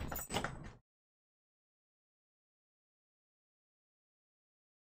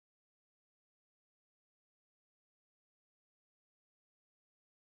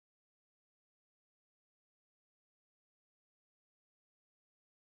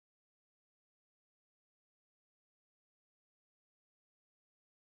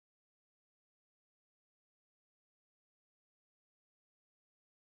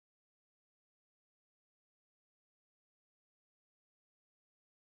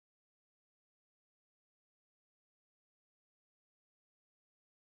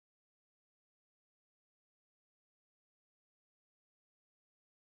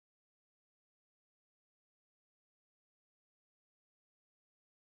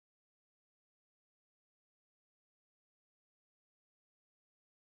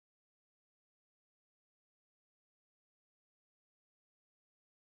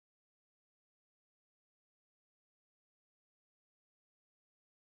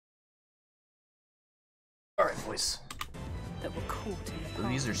 Alright, boys. That were caught in the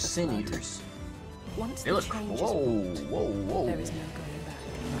These are Sin Eaters. Once They look. Whoa. There is no going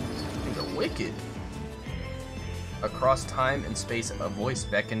back. They're wicked. Across time and space, a voice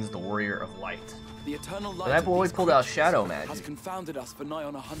beckons the warrior of light. The eternal light That boy pulled out shadow has magic. confounded us for nigh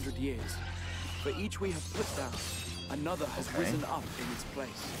on 100 years. For each we have put down, another has risen up in its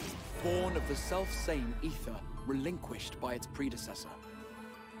place. Born of the self-same ether, relinquished by its predecessor.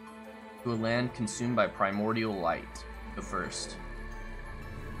 To a land consumed by primordial light, the first.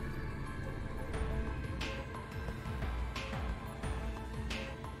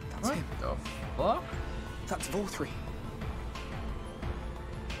 That's What him. the fuck? That's Vorthri.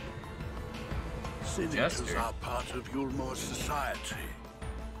 Sin Eaters are part of Yulmor's society.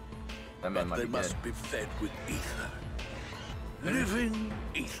 That man But might they be must dead. be fed with ether. Living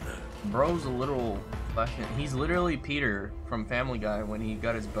ether. Bro's a literal fucking. He's literally Peter from Family Guy when he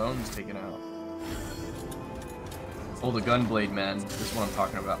got his bones taken out. Oh, the Gunblade, man. This is what I'm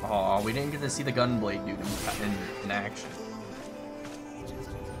talking about. Oh, we didn't get to see the Gunblade dude in action.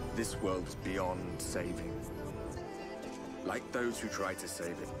 This world is beyond saving. Like those who try to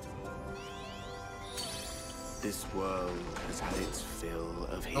save it. This world has had its fill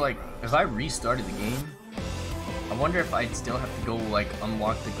of heroes. Like, if I restarted the game, I wonder if I'd still have to go, like,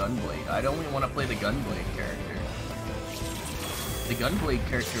 unlock the Gunblade. I'd only want to play the Gunblade character. The Gunblade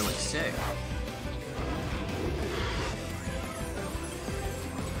character looks sick.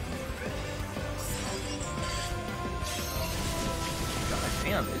 God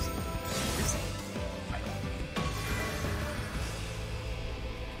damn, this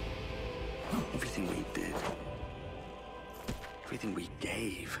Everything we did, everything we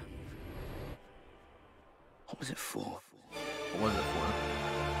gave, what was it for? What was it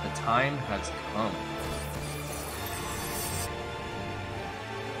for? The time has come.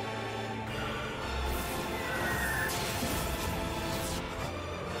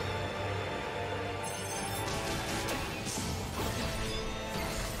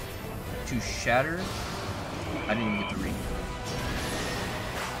 To shatter? I didn't even get to read.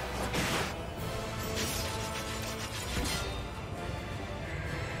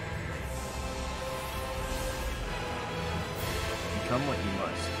 Become what you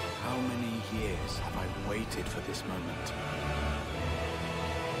must. How many years have I waited for this moment?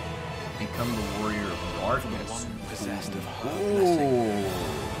 Become the warrior of darkness. One possessed of her Ooh. blessing.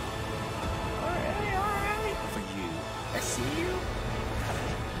 Alright. For you. I see you.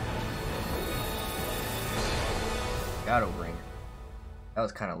 Shadowbringer. That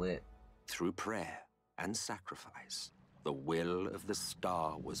was kind of lit. Through prayer and sacrifice, the will of the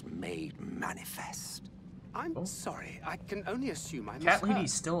star was made manifest. I'm sorry, I can only assume I Cat misheard,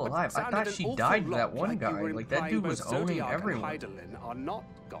 Lady's still but alive. I sounded thought an she awful died to lot that one like you guy. were Like, that implying dude was both owning Zodiac everyone. and Hydaelyn are not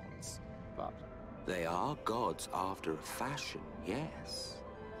gods, but They are gods after a fashion, yes.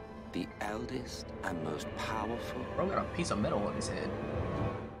 The eldest and most powerful. Bro got a piece of metal on his head.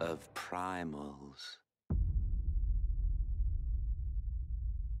 Of primals.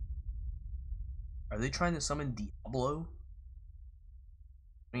 Are they trying to summon Diablo?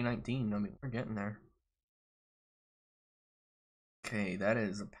 2019, I mean, we're getting there. Okay, that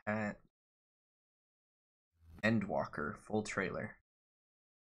is a pat. Endwalker, full trailer.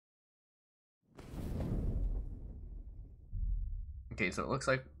 Okay, so it looks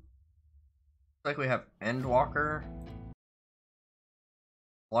like we have Endwalker,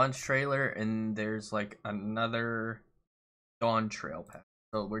 launch trailer, and there's like another Dawn Trail pack.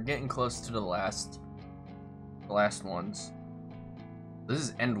 So we're getting close to the last ones. This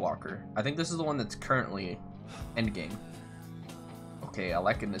is Endwalker. I think this is the one that's currently endgame. Okay, I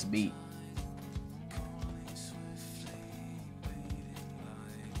liking this beat.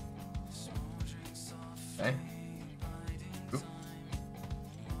 Okay. Ooh.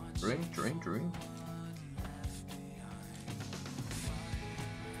 Drink.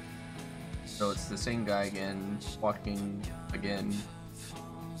 So it's the same guy again, walking again,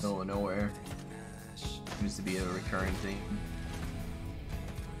 middle of nowhere. Seems to be a recurring theme.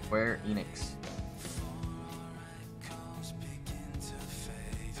 Square Enix.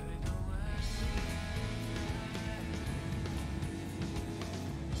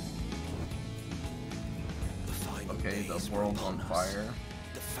 Okay, the world's on fire.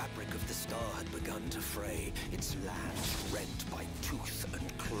 The fabric of the star had begun to fray, its lands rent by tooth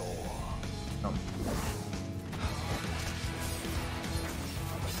and claw.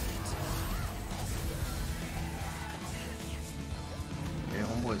 Yeah,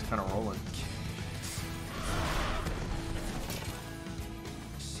 homeboy's kind of rolling.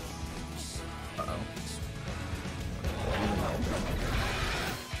 Uh-oh.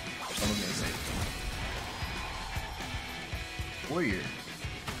 Someone's gonna say warrior.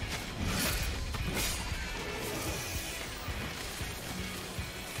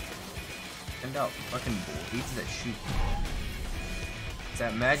 Send out fucking blades that shoot. It's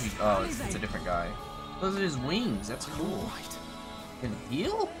that magic. Oh, it's a different guy. Those are his wings. That's cool. Can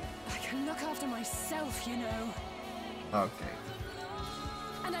heal? I can look after myself, you know. Okay.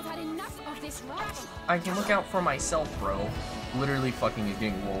 And I've had enough of this rot. I can look out for myself, bro. Literally fucking is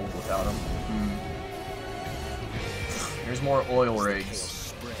getting rolled without him. There's more oil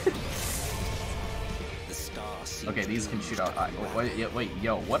rigs. Okay, these can shoot out. Wait,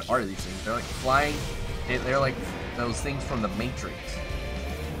 yo, what are these things? They're like flying. They're like those things from the Matrix.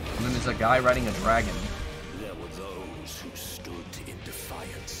 And then there's a guy riding a dragon. There were those who stood in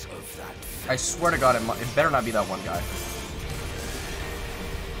defiance of that fate. I swear to God, it better not be that one guy.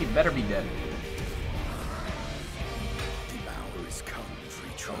 He better be dead. The hour is come, free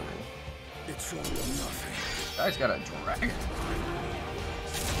troll. It's all or nothing. Guy's got a dragon.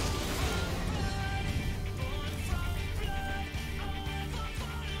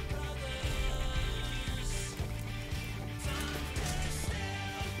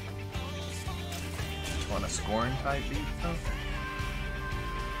 Want a scoring type beat though?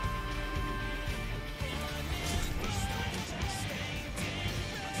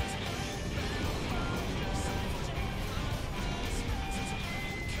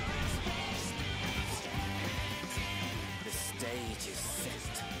 The stage is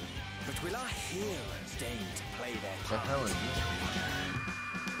set, but will our heroes deign to play their What the part? hell is this?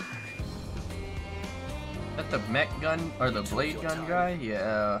 Is that the mech gun or the blade gun guy?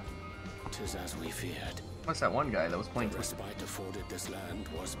 Yeah. 'Tis as we feared. What's that one guy that was playing? The respite afforded this land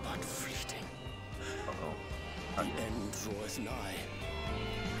was but fleeting. Uh-oh. The end draweth nigh.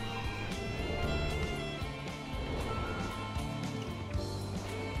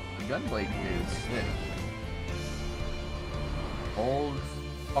 The gunblade is sick. Old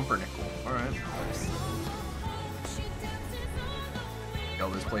pumpernickel. Alright. Yo,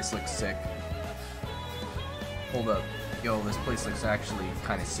 this place looks sick. Hold up. Yo, this place looks actually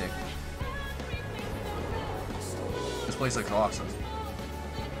kind of sick. This place looks awesome.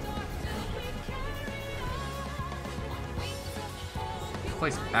 This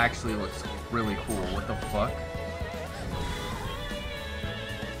place actually looks really cool. What the fuck?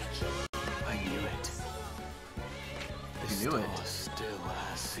 I knew it. You knew it. Still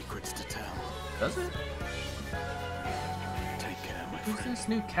has secrets to tell. Does it? Take care, my Who's friend. this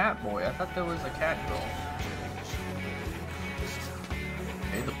new cat boy? I thought there was a cat girl.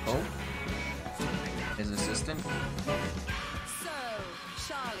 Okay, the Pope. His assistant. So,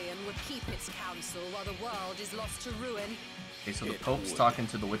 Charlian would keep its counsel while the world is lost to ruin. Okay, so the Pope's talking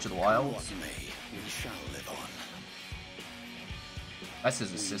to the Witch of the Wilds. We shall live on. That's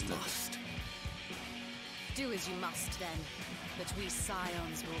his assistant. Do as you must then. But we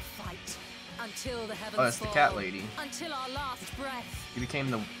scions will fight until the heavens Oh, that's the fall, cat lady. until our last breath. He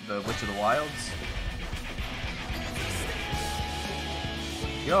became the Witch of the Wilds.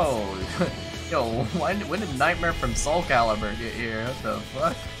 Yo, yo, when did Nightmare from Soul Calibur get here? What the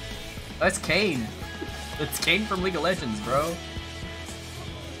fuck? That's Kane. That's Kane from League of Legends, bro.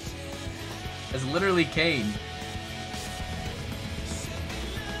 That's literally Kane.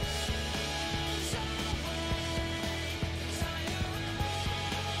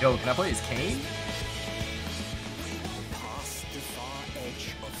 Yo, can I play as Kane? Past the far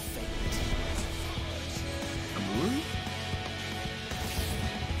edge of fate. A moon?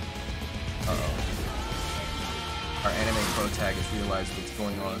 Uh-oh. Our anime protagonist realized what's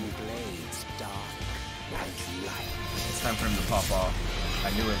going on. Blades dark and light. It's time for him to pop off. I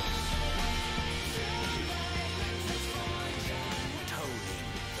knew it. Toning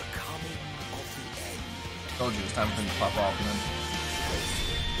the coming of the end. Told you it's time for him to pop off, man.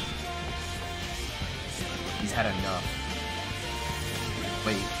 He's had enough.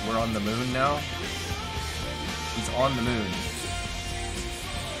 Wait, we're on the moon now? He's on the moon.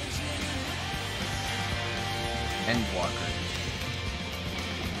 Endwalker.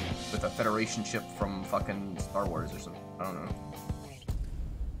 With a Federation ship from fucking Star Wars or something. I don't know.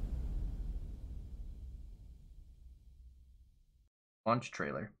 Launch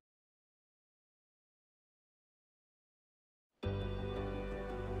trailer.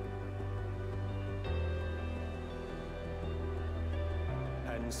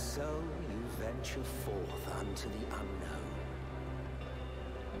 And so you venture forth unto the unknown.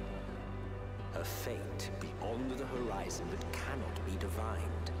 A fate beyond the horizon that cannot be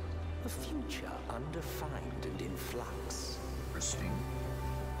divined. A future undefined and in flux. Interesting.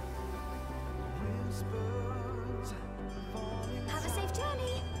 Have a safe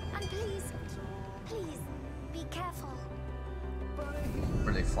journey, and please, please, be careful.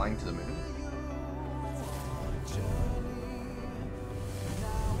 Were they flying to the moon?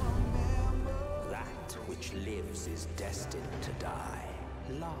 That which lives is destined to die.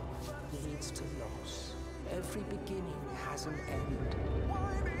 Love leads to loss. Every beginning has an end.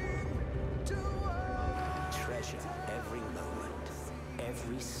 Treasure every moment,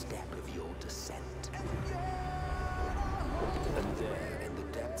 every step of your descent. And there, in the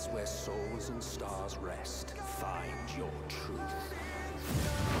depths where souls and stars rest, find your truth.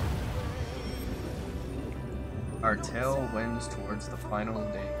 Our tale wends towards the final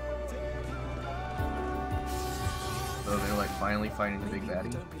day. So they're like finally fighting the big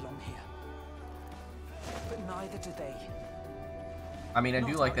baddie. Don't belong here. But neither do they. I mean, I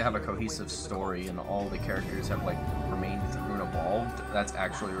do like to have a cohesive story and all the characters have like remained through and evolved. That's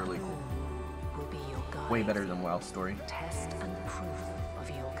actually really cool. Way better than WoW story. Test and proof of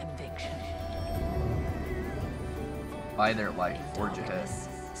your conviction. Buy their life, forge ahead.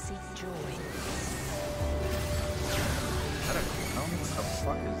 Seek joy. What the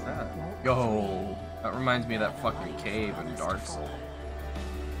fuck is that? Yo, that reminds me of that fucking cave in Dark Souls.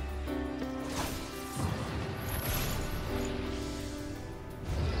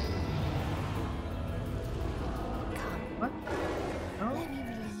 What? No? Let me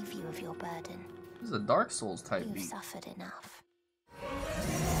relieve you of your burden. This is a Dark Souls type You've beat. suffered enough.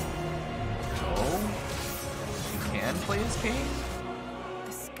 Oh? You can play as King?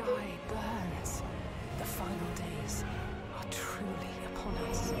 The sky burns. The final days are truly upon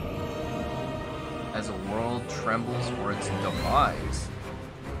us. As a world trembles for its demise.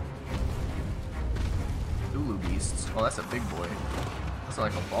 Zulu beasts. Oh, that's a big boy. That's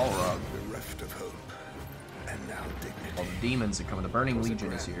like a Balrog. Bereft of hope, and now dignity. All the demons that come in. The Burning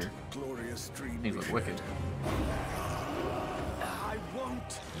Legion is here. Glorious dream. These look wicked. I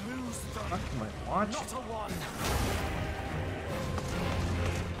won't lose them. What am I watching? Not a one.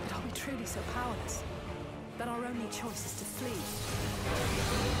 But are we truly so powerless that our only choice is to flee?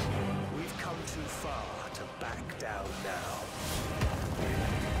 We've come too far to back down now.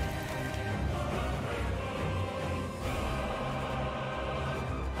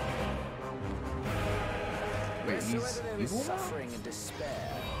 Wait, he's Wheresoever there is evil? suffering and despair,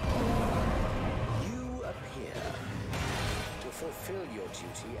 you appear to fulfill your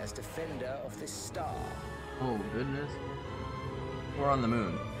duty as defender of this star. Oh, goodness. We're on the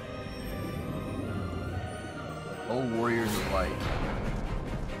moon. Oh, warriors of light.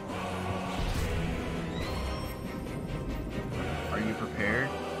 Are you prepared?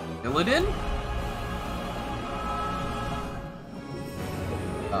 Illidan?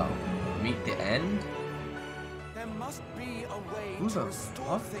 Oh, meet the end? There must be a way Who to the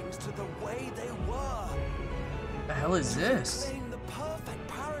restore fuck? things to the way they were. The hell is this? Claim the perfect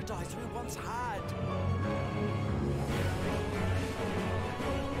paradise. paradise we once had.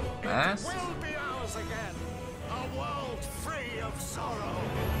 Mass? It will be ours again. A world free of sorrow.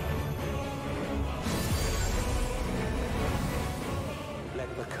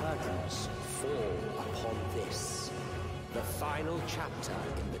 Let the curtains fall upon this, the final chapter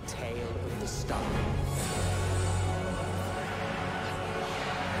in the tale of the star.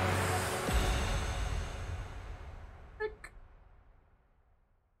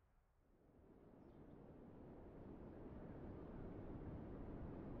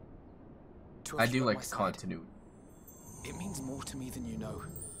 I do like the continuity. It means more to me than you know.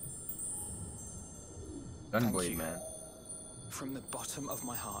 Gunblade, man. From the bottom of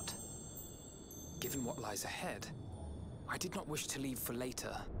my heart. Given what lies ahead, I did not wish to leave for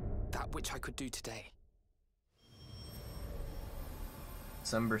later that which I could do today.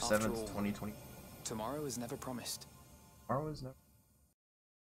 December 7th, After all, 2020. Tomorrow is never promised. Tomorrow is never.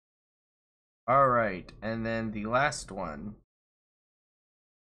 Alright, and then the last one.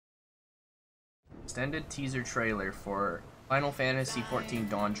 Extended teaser trailer for Final Fantasy XIV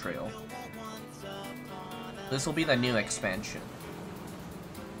Dawn Trail. This will be the new expansion.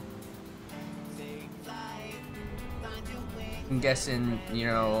 I'm guessing, you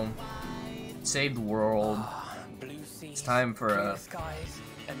know, save the world. It's time for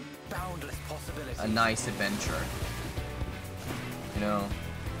a nice adventure. You know,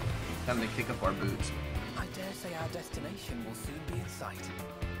 time to kick up our boots. I dare say our destination will soon be in sight.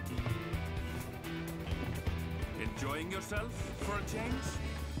 Enjoying yourself for a change?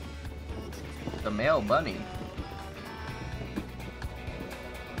 The male bunny.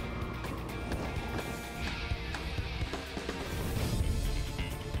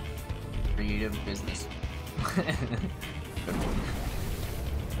 Creative business. Good one.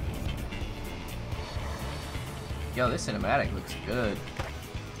 Yo, this cinematic looks good.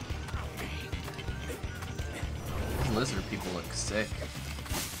 These lizard people look sick.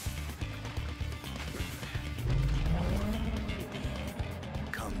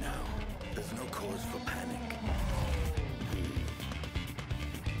 Come now. There's no cause for panic.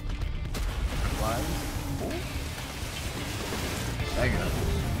 Why? Mega.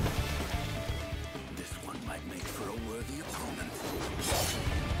 This one might make for a worthy opponent.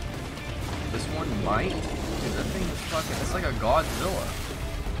 This one might? Dude, that thing is fucking, it's like a Godzilla.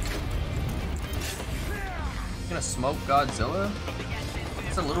 You gonna smoke Godzilla?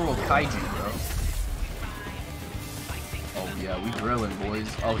 It's a literal kaiju, bro. Oh yeah, we grilling, boys.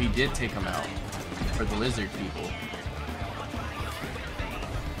 Oh, he did take him out. For the lizard people.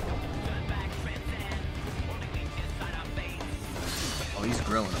 Oh, he's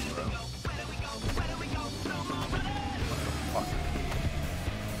grilling him, bro. Fuck.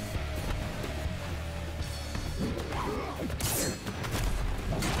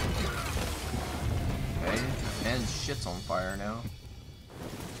 Okay, man's shit's on fire now.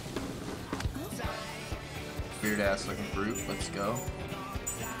 Weird ass looking fruit, let's go.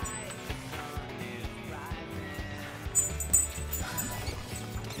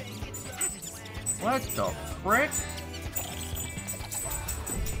 What the frick?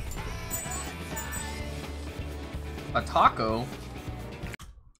 A taco?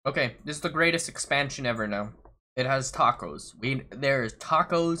 Okay, this is the greatest expansion ever now. It has tacos. There's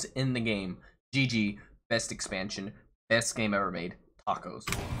tacos in the game. GG, best expansion, best game ever made. Tacos.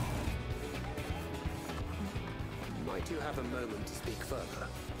 Might you have a moment to speak further?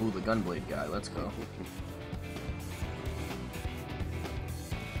 Ooh, the Gunblade guy, let's go.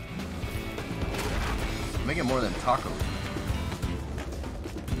 Make it more than tacos.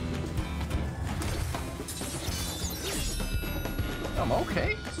 I'm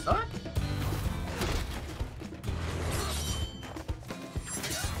okay, son.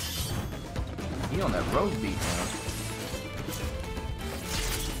 He on that road beat now.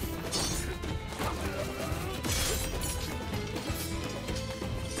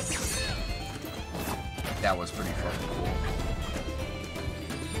 That was pretty fucking cool.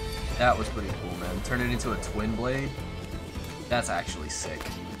 That was pretty cool, man. Turn it into a twin blade. That's actually sick.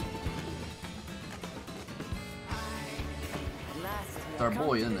 It's our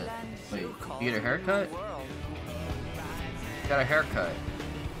boy, isn't it? Wait, you get a haircut? Got a haircut.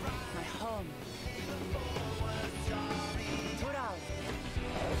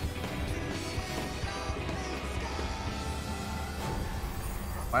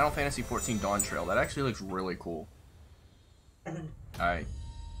 Final Fantasy XIV Dawn Trail. That actually looks really cool. Alright.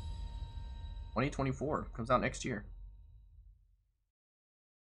 2024. Comes out next year.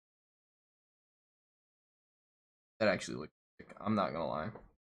 That actually looks sick. I'm not gonna lie.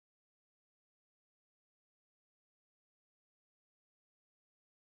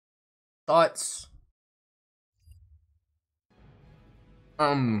 Thoughts?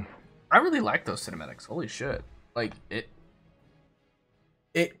 I really like those cinematics. Holy shit. Like,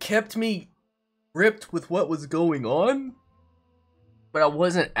 it kept me gripped with what was going on, but I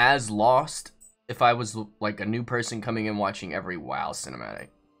wasn't as lost if I was like a new person coming in watching every WoW cinematic.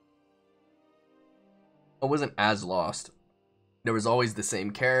 I wasn't as lost. There was always the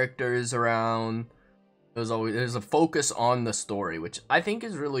same characters around. There's a focus on the story, which I think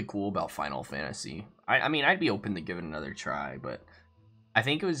is really cool about Final Fantasy. I mean, I'd be open to give it another try, but I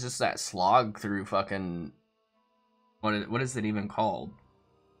think it was just that slog through fucking what is it even called?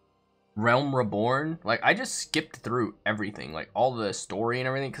 Realm Reborn. Like, I just skipped through everything, like all the story and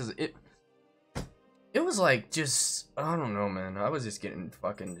everything, because it was like, just, I don't know, man. I was just getting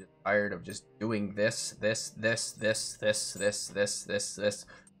fucking tired of just doing this. But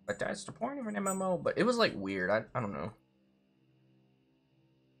that's the point of an MMO. But it was like weird. I don't know.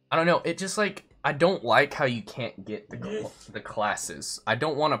 I don't know. It just like, I don't like how you can't get the classes. I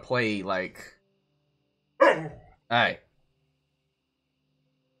don't want to play like. Hey.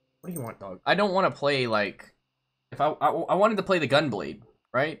 What do you want, dog? I don't want to play like, if I wanted to play the Gunblade,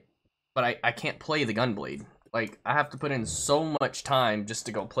 right? But I can't play the Gunblade. Like, I have to put in so much time just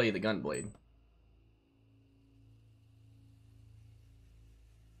to go play the Gunblade.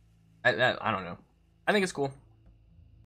 I don't know. I think it's cool.